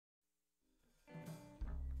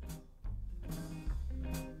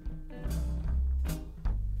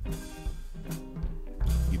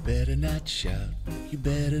better not shout, you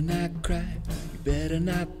better not cry, you better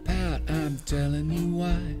not pout, I'm telling you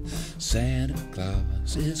why. Santa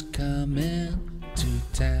Claus is coming to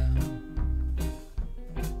town.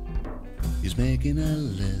 He's making a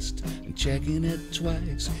list and checking it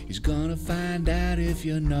twice. He's gonna find out if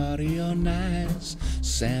you're naughty or nice.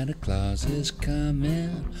 Santa Claus is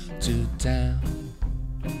coming to town.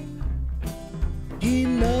 He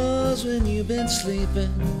knows when you've been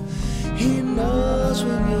sleeping. He knows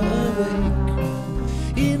when you're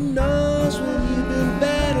awake. He knows when you've been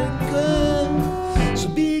bad or good. So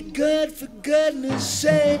be good for goodness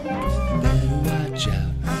sake. You better watch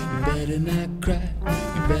out. You better not cry.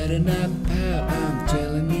 You better not pout. I'm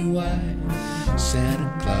telling you why.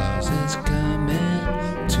 Santa Claus is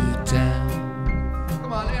coming to town.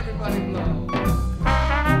 Come on, everybody blow.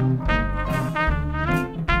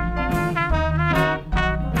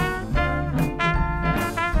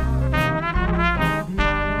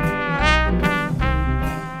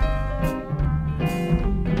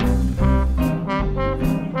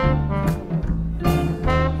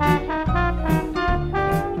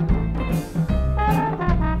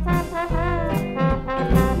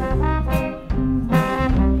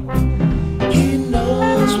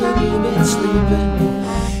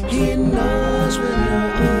 He knows when you're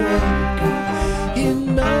awake. He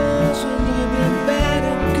knows when you've been bad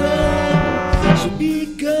and good. So be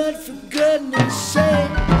good for goodness sake.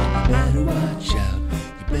 You better watch out.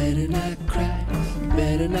 You better not cry. You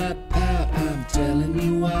better not pout. I'm telling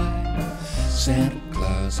you why. Santa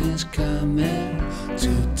Claus is coming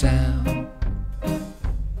to town.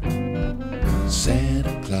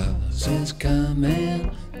 Santa Claus is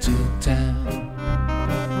coming to town.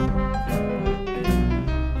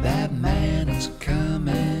 That man is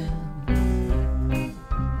coming.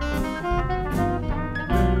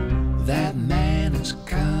 That man is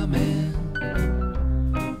coming.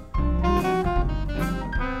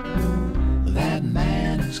 That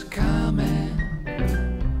man is coming.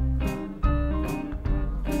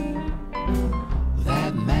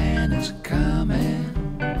 That man is coming.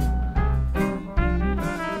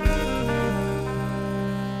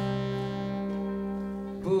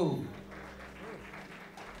 Boo.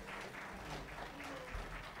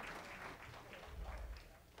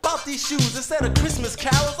 About these shoes, instead of Christmas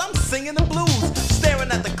carols, I'm singing the blues.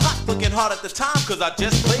 Staring at the clock, looking hard at the time, cause I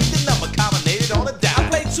just played the number, combinated on a dime. I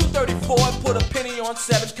played 234 and put a penny on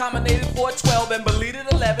 7, combinated for a 12 and believed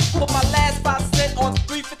it 11. Put my last 5 cents on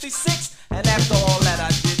 356, and after all that I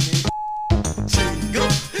didn't Jingle,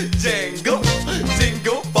 jingle,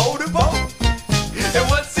 jingle, bo-de-bo. And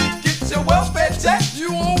once you get your welfare check,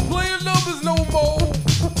 you won't play numbers no more.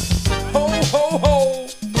 Ho, ho, ho.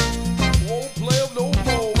 Won't play them no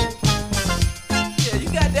more. Yeah, you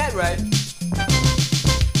got that right.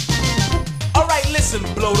 Alright, listen,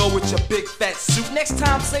 Blodo with your big fat suit. Next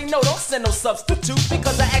time say no, don't send no substitute.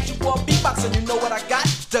 Because I asked you for a beatbox and you know what I got?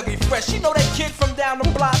 Dougie Fresh, you know that kid from down the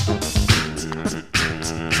block?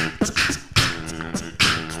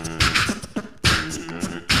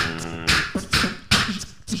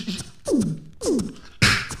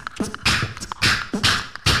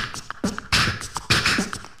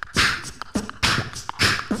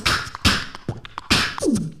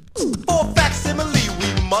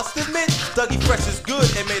 Must admit, Dougie Fresh is good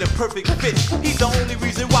and made a perfect fit. He's the only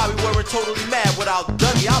reason why we weren't totally mad. Without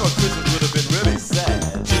Dougie, our Christmas would have been really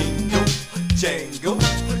sad. Jingle, jangle,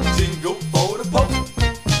 jingle, bo-de-bo.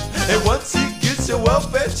 And once he gets your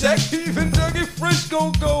welfare check, even Dougie Fresh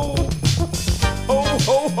gon' go. Ho,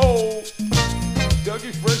 ho, ho.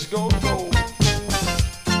 Dougie Fresh gon' go.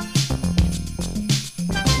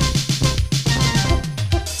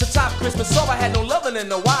 Christmas, so I had no loving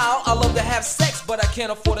in a while. I love to have sex, but I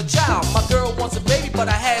can't afford a child. My girl wants a baby, but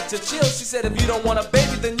I had to chill. She said, if you don't want a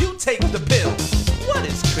baby, then you take the pill. What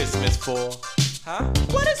is Christmas for? Huh?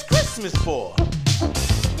 What is Christmas for?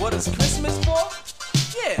 What is Christmas for?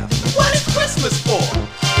 Yeah. What is Christmas for?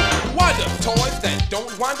 Wind up toys that don't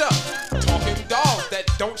wind up. Talking dolls that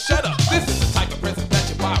don't shut up. This is the type of present that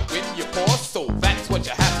you buy when you're poor. So that's what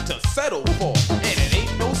you have to settle for. And it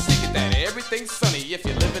ain't no secret that everything's sunny if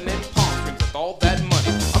you're living in Palm Springs with all that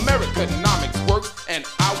money. Americanomics works, and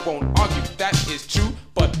I won't argue that is true.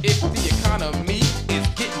 But if the economy is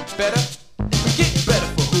getting better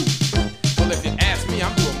for who? Well, if you ask me,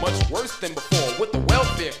 I'm doing much worse than before. With the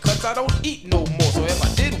welfare cuts, I don't eat no more. So if I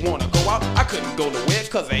did want to go out, I couldn't go nowhere,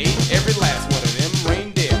 cause I ate every last one of them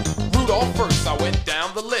reindeer. Rudolph first, I went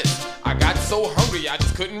down the list. I got so hungry, I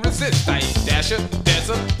just couldn't resist. I ate Dasher,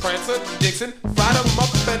 Dancer, Prancer, Dixon, fried them up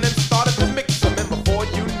and then started to mix them. And before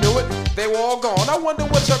you knew it, they were all gone. I wonder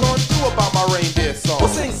what you're gonna do about my reindeer song? We'll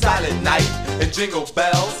sing Silent Night and Jingle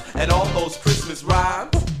Bells and all those Christmas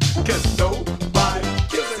rhymes. Cause nobody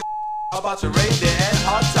gives a about your reindeer and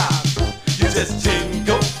hard times. You just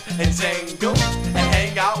jingle and jangle and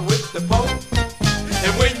hang out with the Pope.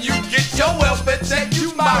 And when you get your welfare check,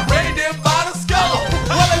 you my reindeer by the skull.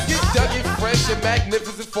 Well, let's get Dougie fresh and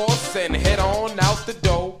magnificent force and head on out the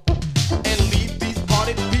door. And leave these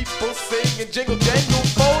party people singing jingle jangle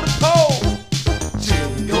for the pole.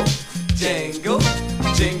 Jingle, jangle,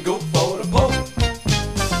 jingle for the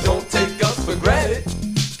Pope. Don't take us for granted,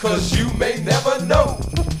 cause you may never know.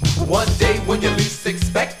 One day when you least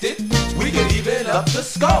expect it, we can even up the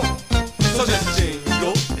score. So just